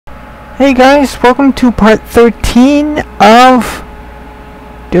Hey guys, welcome to part 13 of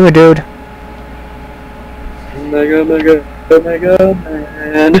Do It Dude. Mega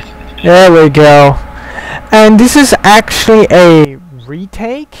Man. There we go. And this is actually a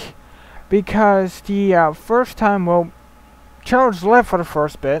retake because the first time, well, Charles left for the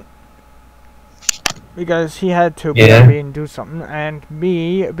first bit because he had to maybe and do something, and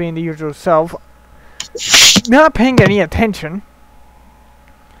me, being the usual self, not paying any attention,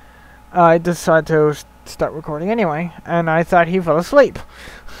 I decided to start recording anyway, and I thought he fell asleep.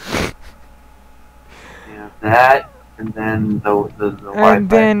 Yeah, that, and then the Wi-Fi. And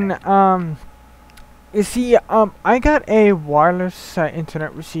then, you see, I got a wireless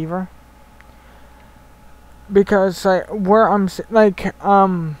internet receiver because where I'm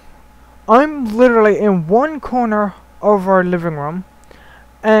I'm literally in one corner of our living room,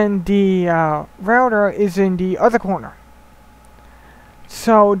 and the router is in the other corner.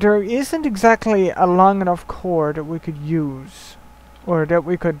 So there isn't exactly a long enough cord that we could use, or that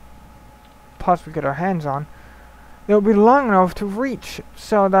we could possibly get our hands on, that would be long enough to reach.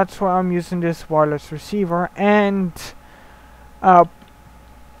 So that's why I'm using this wireless receiver. And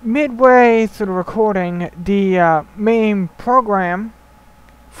midway through the recording, the main program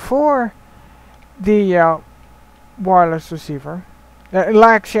for the wireless receiver that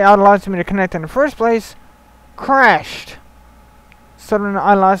actually allows me to connect in the first place crashed. So then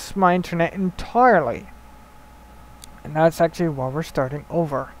I lost my internet entirely. And that's actually why we're starting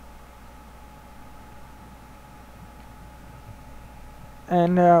over.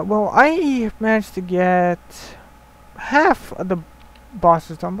 And, well, I managed to get half of the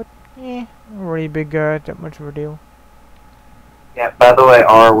bosses done, but, not really big, that much of a deal. Yeah, by the way,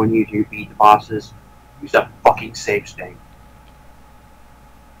 R, when you do beat the bosses, use a fucking save state.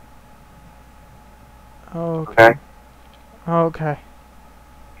 Okay. Okay.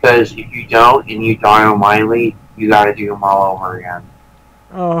 Because if you don't, and you die on Wily, you gotta do them all over again.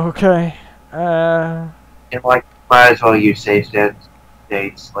 Okay. And, like, might as well use save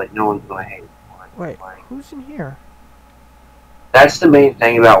states, like, no one's gonna hate it. Wait, who's in here? That's the main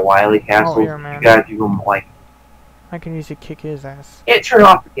thing about Wily castles. Oh, here, man. You gotta do them, like... I can usually kick his ass. Can't turn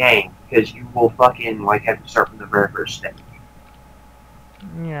off the game, because you will fucking, like, have to start from the very first stage.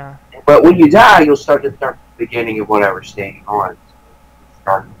 Yeah. But when you die, you'll start at the beginning of whatever stage you're on.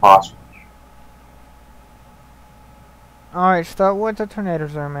 Start the boss. Alright, start with the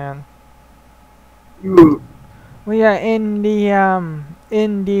tornadoes there, man. Ooh. Well, yeah, in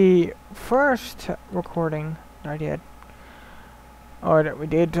the first recording I did, or that we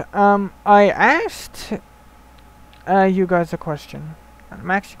did, I asked you guys a question. I'm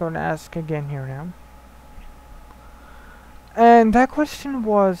actually going to ask again here now. And that question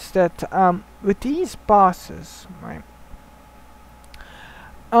was that, with these bosses, right,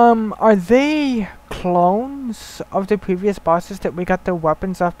 are they clones of the previous bosses that we got the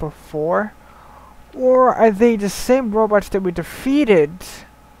weapons of before? Or are they the same robots that we defeated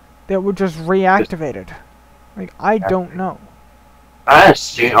that were just reactivated? Like, I don't know. I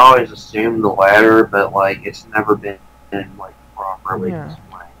always assumed the latter, but, like, it's never been, like, properly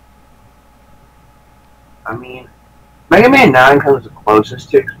explained. I mean, Mega Man 9 comes the closest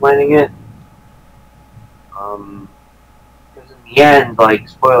to explaining it. Because in the end, like,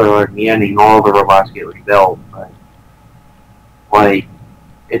 spoiler alert, in the ending, all the robots get rebuilt, but, like,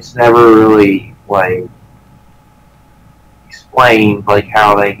 it's never really, like, explained, like,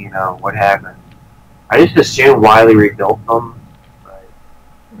 how they, what happened. I just assumed Wily rebuilt them, but...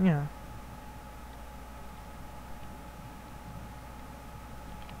 Yeah.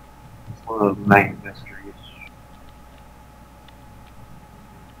 It's one of the main mysteries.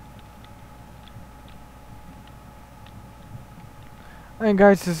 Alright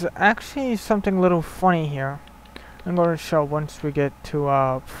guys, there's actually something a little funny here. I'm going to show once we get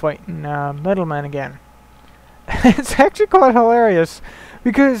to fighting Middleman again. It's actually quite hilarious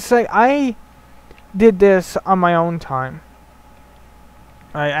because like I did this on my own time.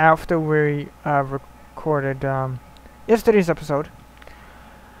 After we recorded yesterday's episode,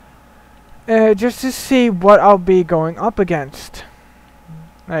 just to see what I'll be going up against.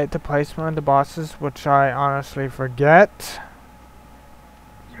 The placement of the bosses, which I honestly forget.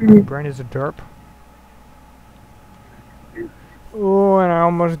 My brain is a derp. Oh, and I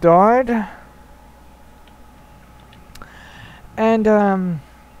almost died. And,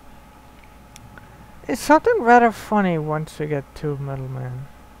 it's something rather funny once we get to Middleman.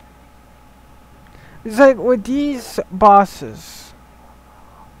 It's like, with these bosses,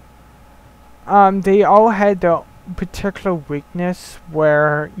 they all had the particular weakness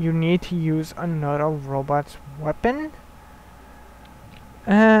where you need to use another robot's weapon.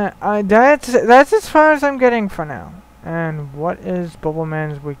 That's as far as I'm getting for now. And what is Bubble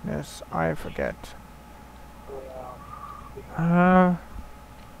Man's weakness? I forget. Uh,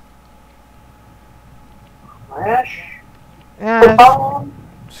 Flash? yeah, Bomb?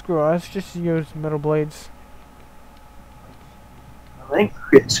 screw us. Just use middle blades. I think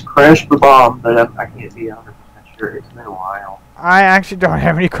it's Crash the Bomb, but I can't be 100% sure. It's been a while. I actually don't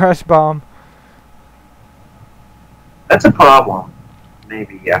have any crush bomb. That's a problem.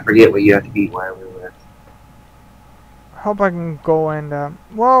 Maybe. I forget what you have to beat Wily with. Hope I can go and,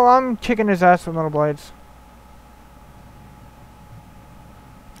 well, I'm kicking his ass with middle blades.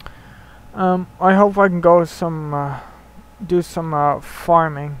 I hope I can go do some,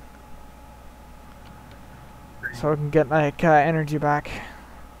 farming. So I can get, like, energy back.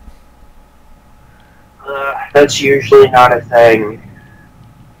 That's usually not a thing.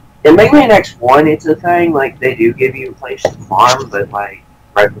 In Mega Man X1, it's a thing. Like, they do give you a place to farm, but, like,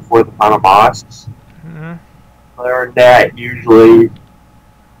 right before the final boss. Mm-hmm. Other than that, usually,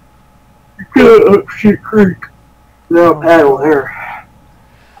 you get up shit creek. No paddle there.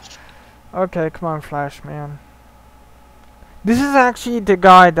 Okay, come on, Flash Man. This is actually the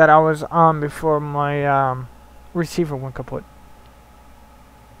guy that I was on before my receiver went kaput.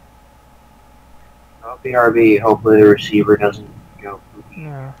 BRB, hopefully the receiver doesn't go poopy.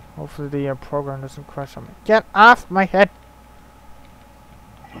 Yeah, hopefully the program doesn't crash on me. Get off my head!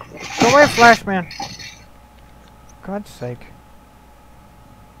 Go away, Flash Man! God's sake.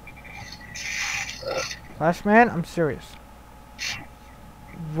 Flash Man, I'm serious.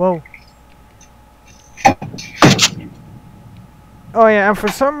 Whoa. Oh yeah, and for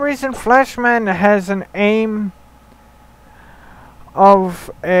some reason Flashman has an aim of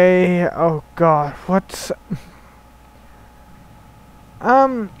a... oh god, what's...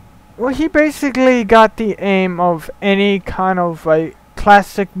 well, he basically got the aim of any kind of a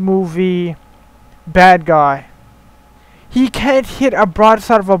classic movie bad guy. He can't hit a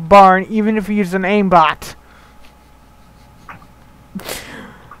broadside of a barn even if he uses an aimbot.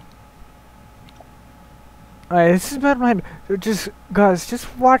 Alright, this is about my... guys,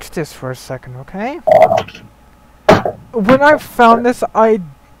 just watch this for a second, okay? When I found this, I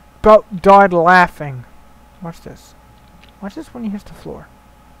about died laughing. Watch this. Watch this when he hits the floor.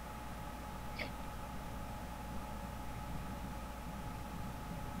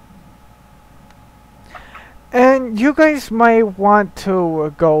 And you guys might want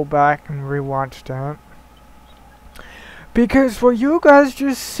to go back and rewatch that. Because what you guys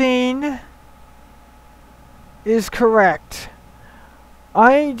just seen is correct.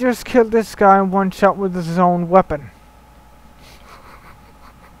 I just killed this guy in one shot with his own weapon.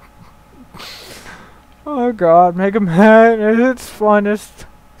 Oh god, Mega Man at its finest.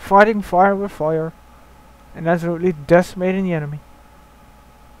 Fighting fire with fire. And absolutely decimating the enemy.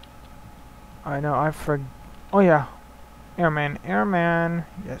 I know, I forgot. Oh yeah. Airman, airman.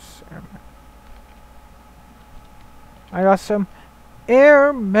 Yes, airman. I got some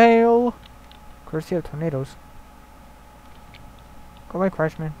air mail. Courtesy of tornadoes. Go away,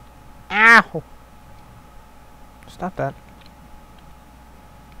 Crashman. Ow! Stop that.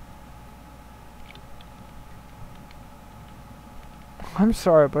 I'm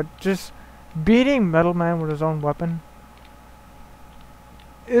sorry, but just beating Metal Man with his own weapon,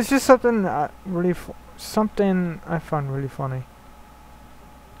 it's just something something I find really funny.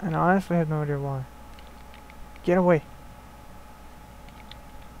 And I honestly have no idea why. Get away.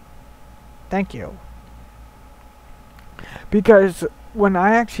 Thank you. Because when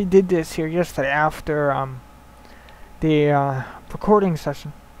I actually did this here yesterday after the recording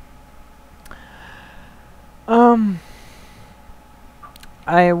session,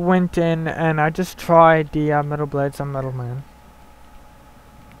 I went in and I just tried the Metal Blades on Metal Man.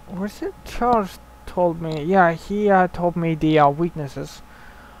 Was it Charles told me? Yeah, he told me the weaknesses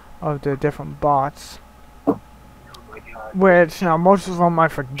of the different bots. Which now most of them I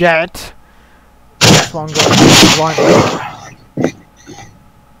forget. This one goes blindly.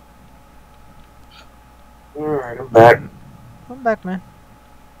 Alright, I'm back. I'm back, man.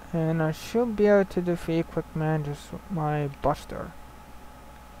 And I should be able to defeat Quick Man just with my Buster.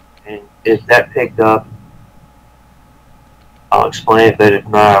 And if that picked up, I'll explain it, but if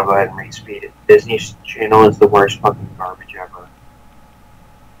not, I'll go ahead and respeed it. Disney's Channel is the worst fucking garbage ever.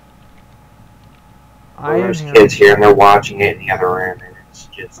 There's kids here and they're watching it in the other room, and it's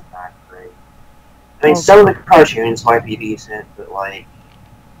just not great. I mean, some of the cartoons might be decent, but like,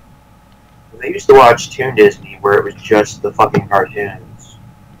 I used to watch Toon Disney where it was just the fucking cartoons.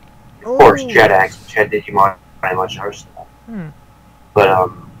 Of course, Jetix, which had Digimon and much other stuff.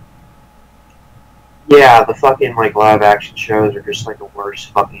 But Yeah, the fucking like live action shows are just like the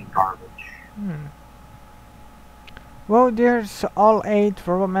worst fucking garbage. Hmm. Well, there's all 8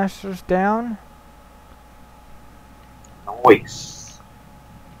 Robot Masters down. Noise.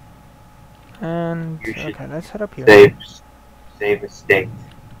 And, You should okay, let's head up here. save a state.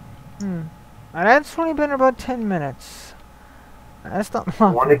 And that's only been about 10 minutes. That's not You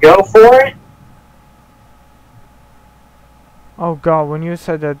long. want to go for it? Oh god, when you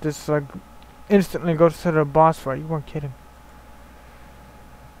said that this like instantly goes to the boss fight, you weren't kidding.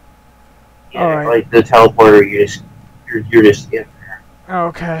 Yeah, Alright. like the teleporter, you're just in there.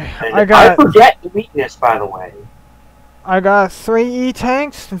 Okay, And I forget the weakness, by the way. I got 3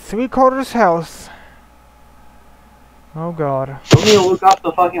 E-tanks and 3/4 health. Oh god. Don't you look up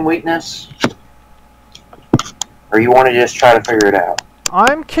the fucking weakness? Or you want to just try to figure it out?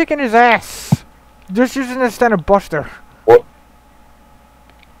 I'm kicking his ass. Just using this standard buster. What?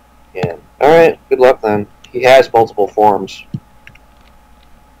 Yeah. Alright, good luck then. He has multiple forms.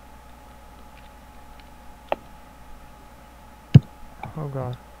 Oh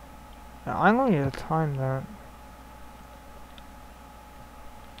god. Now, I'm going to need to time that.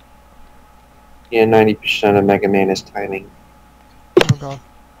 Yeah, 90% of Mega Man is timing. Oh god.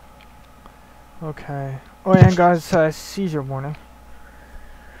 Okay. Oh yeah, guys, seizure warning.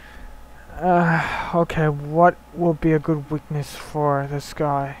 Okay, what will be a good weakness for this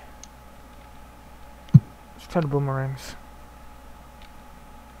guy? Let's try the boomerangs.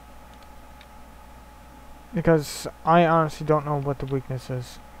 Because I honestly don't know what the weakness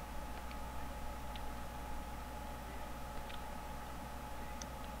is.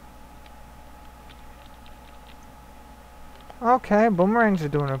 Okay, boomerangs are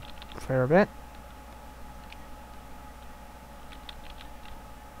doing a fair bit.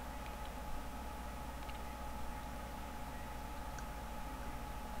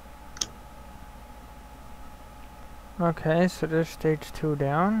 Okay, so there's stage 2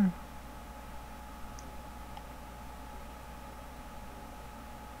 down.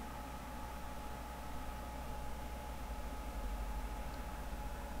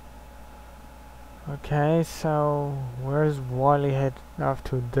 Okay, so where's Wily head off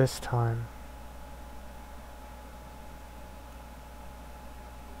to this time?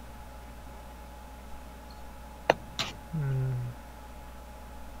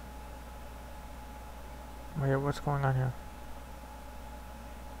 Wait, what's going on here?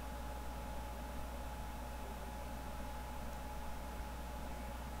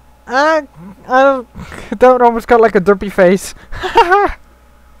 I don't. That almost got like a derpy face.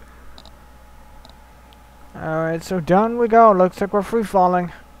 Alright, so down we go. Looks like we're free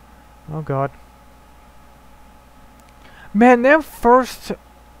falling. Oh god. Man, that first.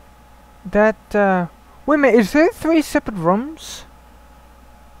 That, wait a minute, is there 3 separate rooms?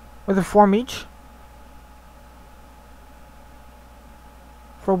 With a form each?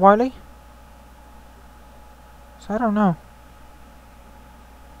 For Wily? So I don't know.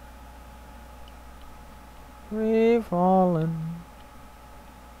 Free falling.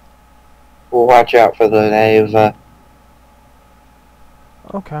 We'll watch out for the Neva.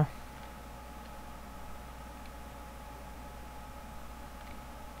 Okay.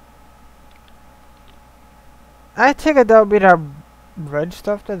 I take it that would be that red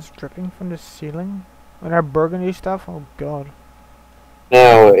stuff that's dripping from the ceiling? Or that burgundy stuff? Oh god.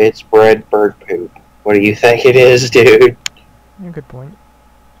 No, it's red bird poop. What do you think it is, dude? Yeah, good point.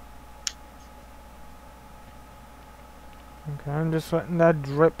 Okay, I'm just letting that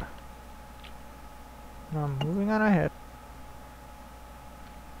drip. Now I'm moving on ahead.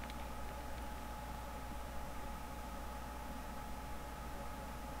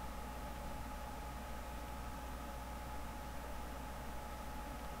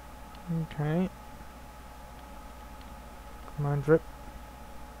 Okay. Come on, drip.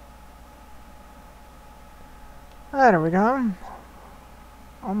 There we go.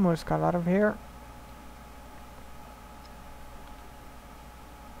 Almost got out of here.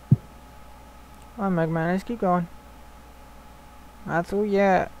 Alright, Mega Man, let's keep going. Not through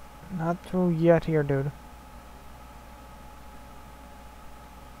yet. Not through yet here, dude.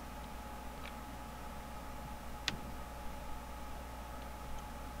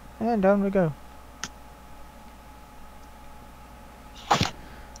 And down we go.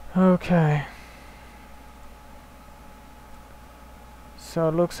 Okay. So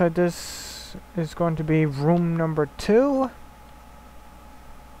it looks like this is going to be room number 2.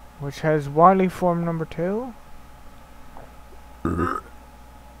 Which has Wily form number 2.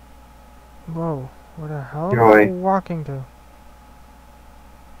 Whoa, where the hell am I walking to?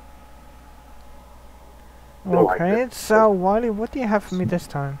 Okay, so Wily, what do you have for me this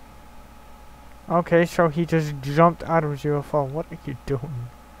time? Okay, so he just jumped out of his UFO. What are you doing?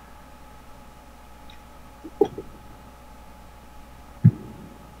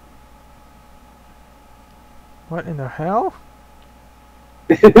 What in the hell?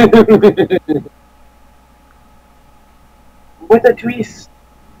 What a twist!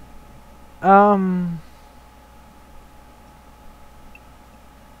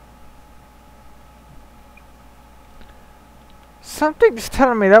 Something's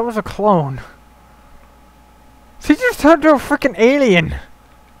telling me that was a clone. He just turned into a freaking alien.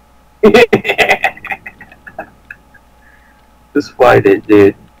 Just fight it,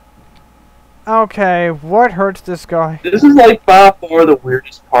 dude. Okay, what hurts this guy? This is like by far the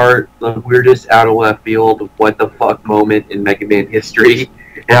weirdest part, the weirdest out of left field, what the fuck moment in Mega Man history,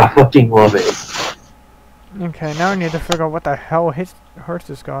 and I fucking love it. Okay, now I need to figure out what the hell hurts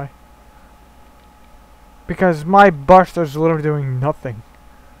this guy. Because my Buster's literally doing nothing.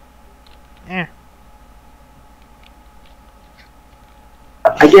 Eh.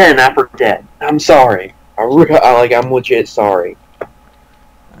 Again, I forget. I'm sorry. I'm legit sorry.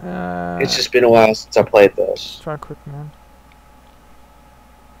 It's just been a while since I played this. Try quick, man.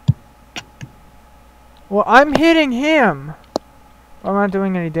 Well, I'm hitting him. I'm not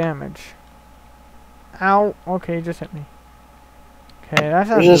doing any damage. Ow. Okay, he just hit me. Okay, that's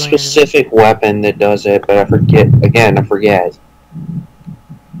not There's a specific weapon that does it, but I forget. Again, I forget.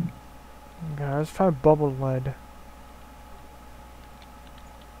 Okay, let's try bubble lead.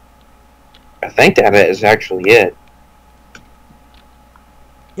 I think that is actually it.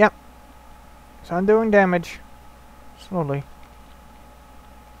 Yep. So I'm doing damage. Slowly.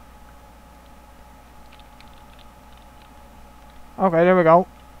 Okay, there we go.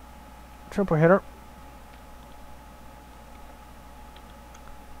 Triple hitter.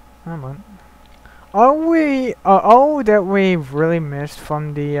 Come on. All that we've really missed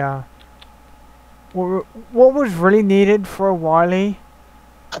from the, what was really needed for Wily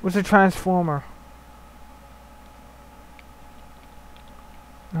was a transformer.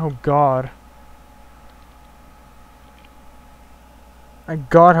 Oh God. And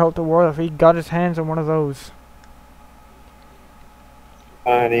God help the world if he got his hands on one of those.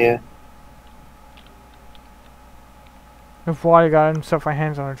 Idea. If Wily got himself a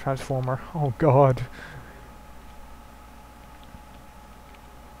hands on a transformer. Oh God.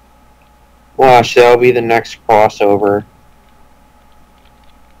 Watch, that'll be the next crossover.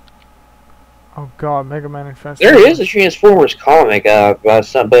 Oh God, Mega Man and Transformers. There is a Transformers comic, but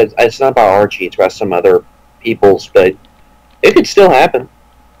it's not by Archie. It's by some other people's, but it could still happen.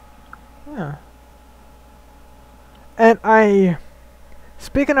 Yeah. And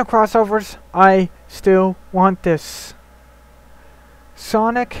speaking of crossovers, I still want this.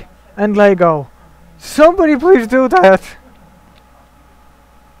 Sonic and Lego. Somebody please do that.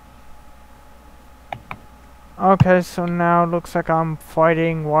 Okay, so now it looks like I'm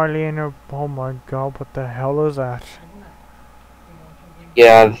fighting Wily in her. Oh my God, what the hell is that?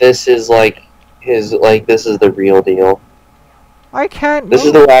 Yeah, this is like this is the real deal. I can't This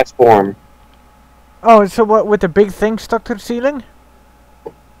move. is the last form. Oh, so what, with the big thing stuck to the ceiling?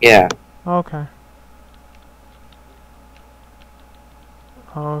 Yeah. Okay.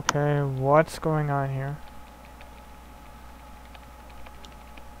 Okay, what's going on here?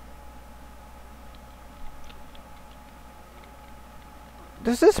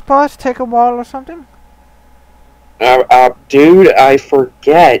 Does this boss take a while or something? Dude, I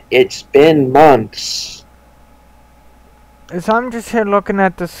forget. It's been months. So I'm just here looking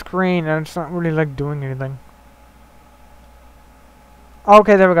at the screen and it's not really like doing anything.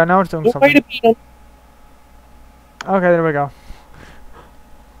 Okay, there we go. Now it's doing something. Wait a minute. Okay, there we go.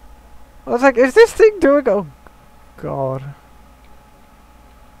 I was like, is this thing doing? Oh, God.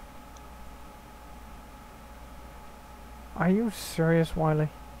 Are you serious, Wily?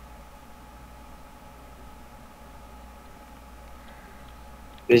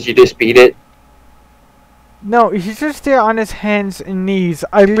 Did you just beat it? No, he's just there on his hands and knees.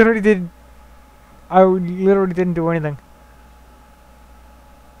 I literally didn't do anything.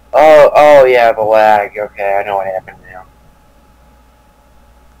 Oh yeah, the lag. Okay, I know what happened now.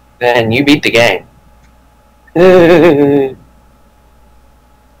 Then you beat the game.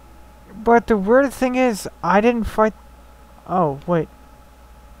 But the weird thing is, I didn't fight. Oh, wait.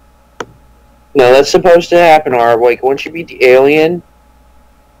 No, that's supposed to happen, or like once you beat the alien,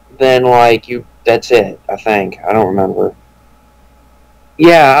 then like that's it, I think. I don't remember.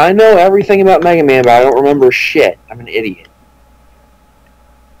 Yeah, I know everything about Mega Man, but I don't remember shit. I'm an idiot.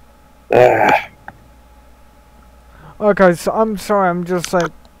 Ugh. Okay, so I'm sorry, I'm just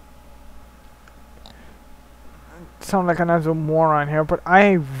like... sound like an absolute moron here, but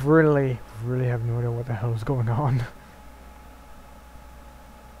I really, really have no idea what the hell is going on.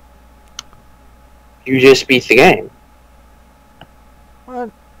 You just beat the game.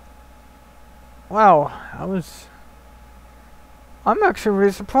 What? Wow, I'm actually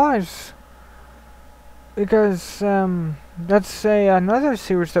really surprised. Because, that's another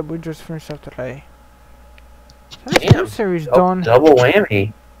series that we just finished up today. That's Damn. two series done Double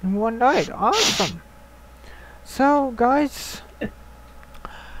whammy. in one night. Awesome. So, guys,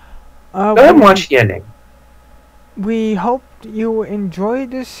 Go ahead and watch the ending. we hope you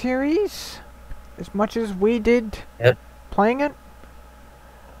enjoyed this series as much as we did playing it.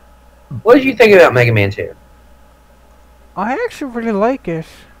 What did you think about Mega Man 2? I actually really like it.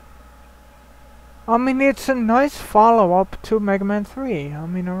 I mean, it's a nice follow-up to Mega Man 3. I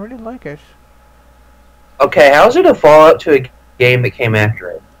mean, I really like it. Okay, how is it a follow-up to a game that came after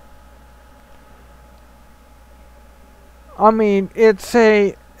it? I mean, it's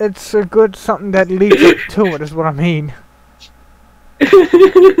a good something that leads up to it, is what I mean.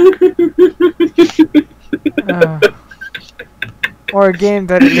 Or a game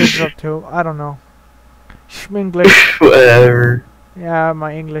that it leads up to. I don't know. Schminglish. Whatever. Yeah,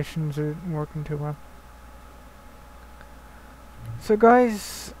 my English isn't working too well. So,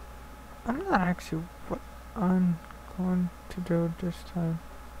 guys, I'm not actually what I'm going to do this time.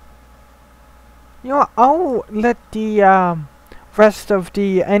 You know what, I'll let the rest of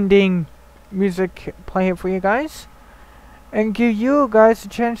the ending music play it for you guys, and give you guys a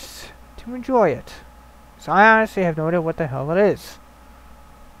chance to enjoy it. So I honestly have no idea what the hell it is.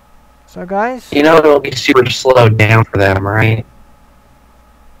 So guys, You know it'll be super slowed down for them, right?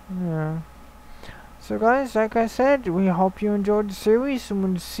 yeah. So guys, like I said, we hope you enjoyed the series, and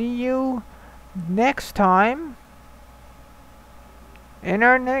we'll see you next time in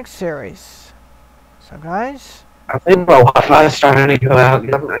our next series. So guys, I think my Wi-Fi is starting to go out.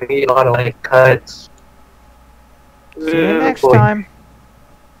 I need a lot of like cuts. see you next Boy. time.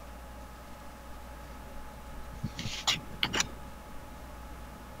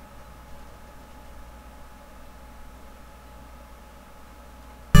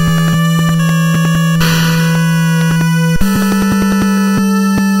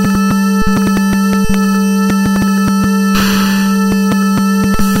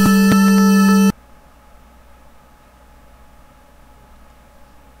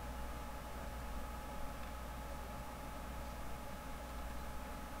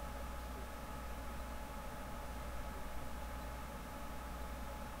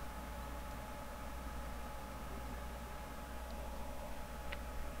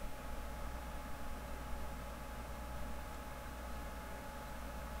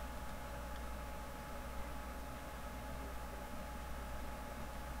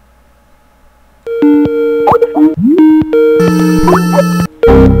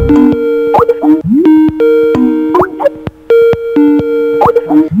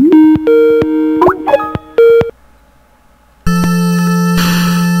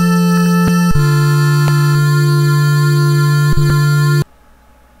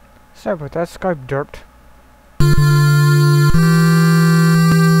 Sorry about that, Skype derped.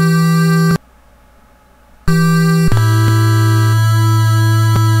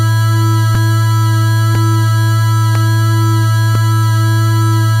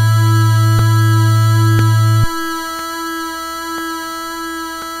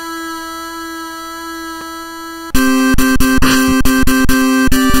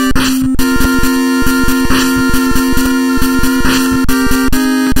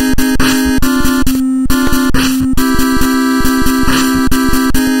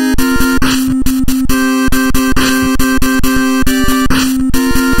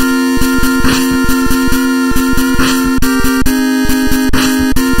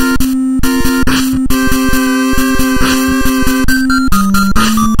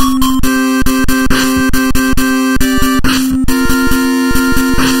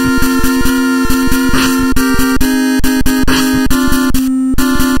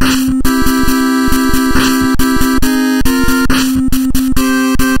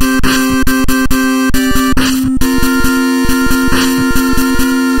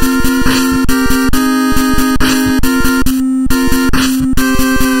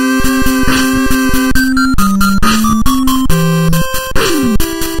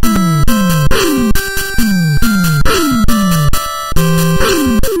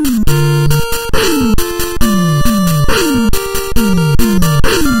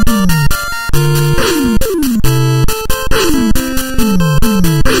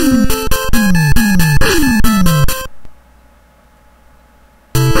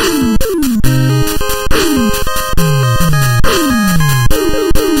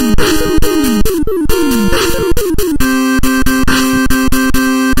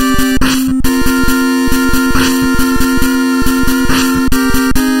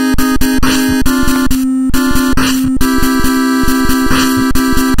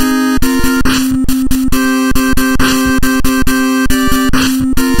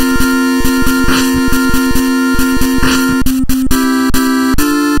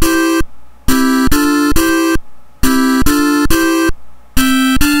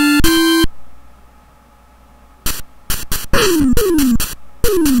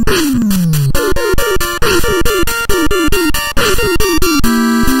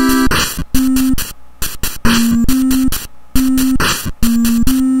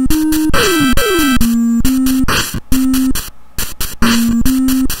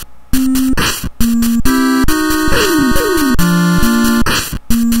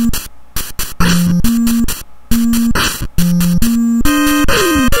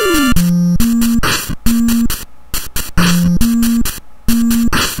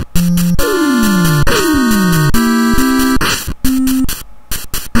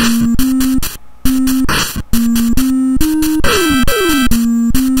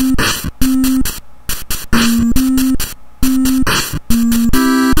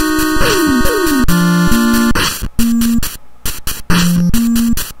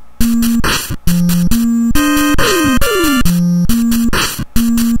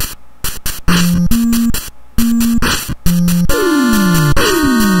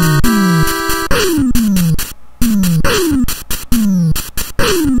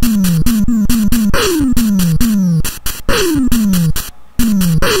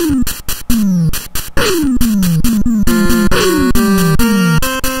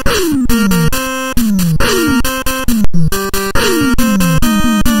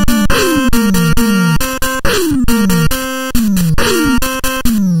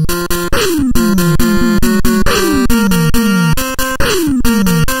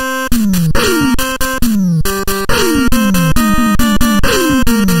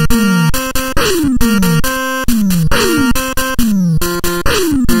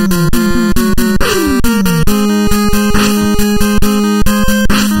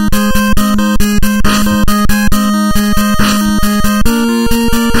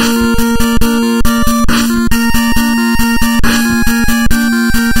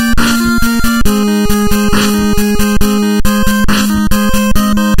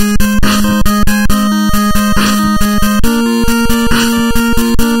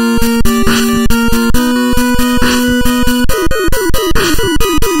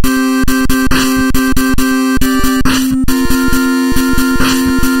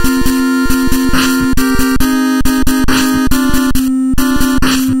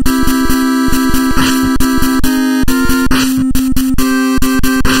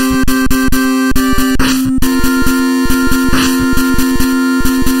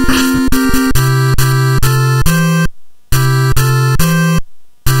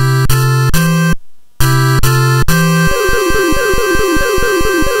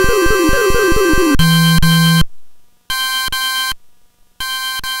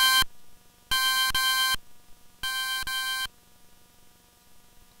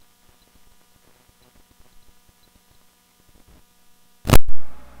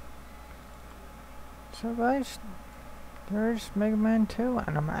 So guys, there's Mega Man 2,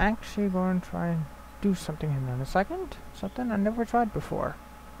 and I'm actually going to try and do something in a second. Something I never tried before.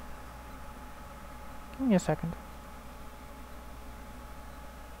 Give me a second.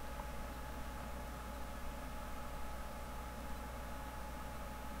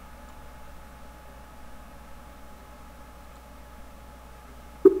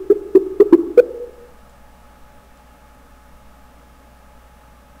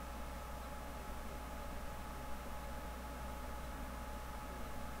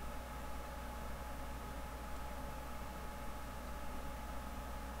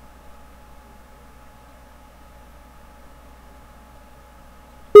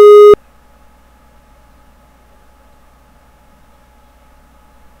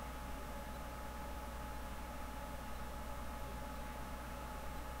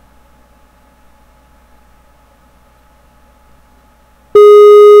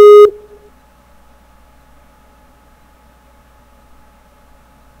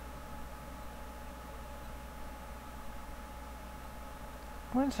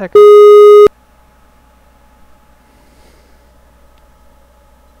 One second.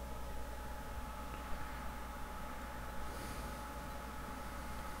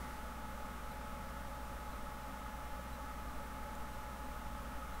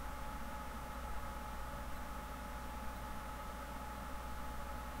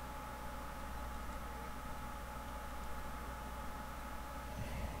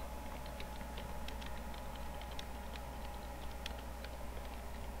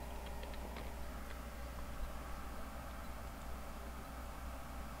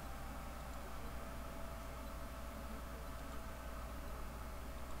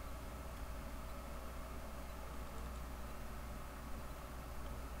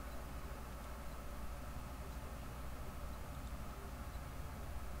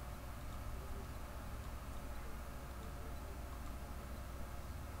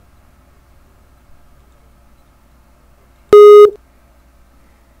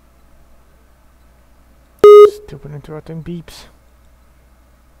 Stupid interrupting beeps.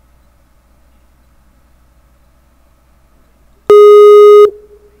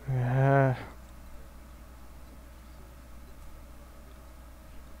 Yeah.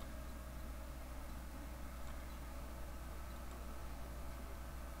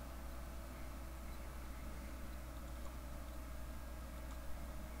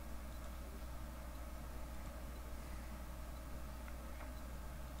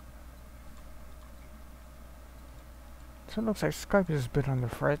 So it looks like Skype is a bit on the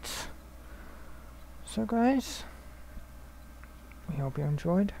fritz. So guys, we hope you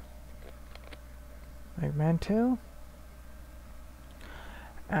enjoyed Mega Man 2.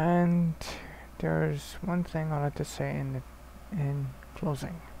 And there's one thing I'd like to say in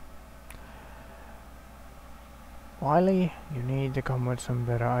closing. Wily, you need to come with some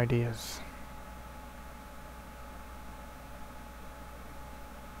better ideas.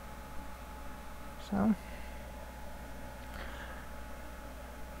 So,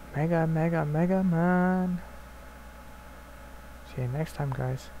 Mega Man. See you next time,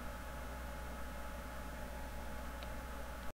 guys.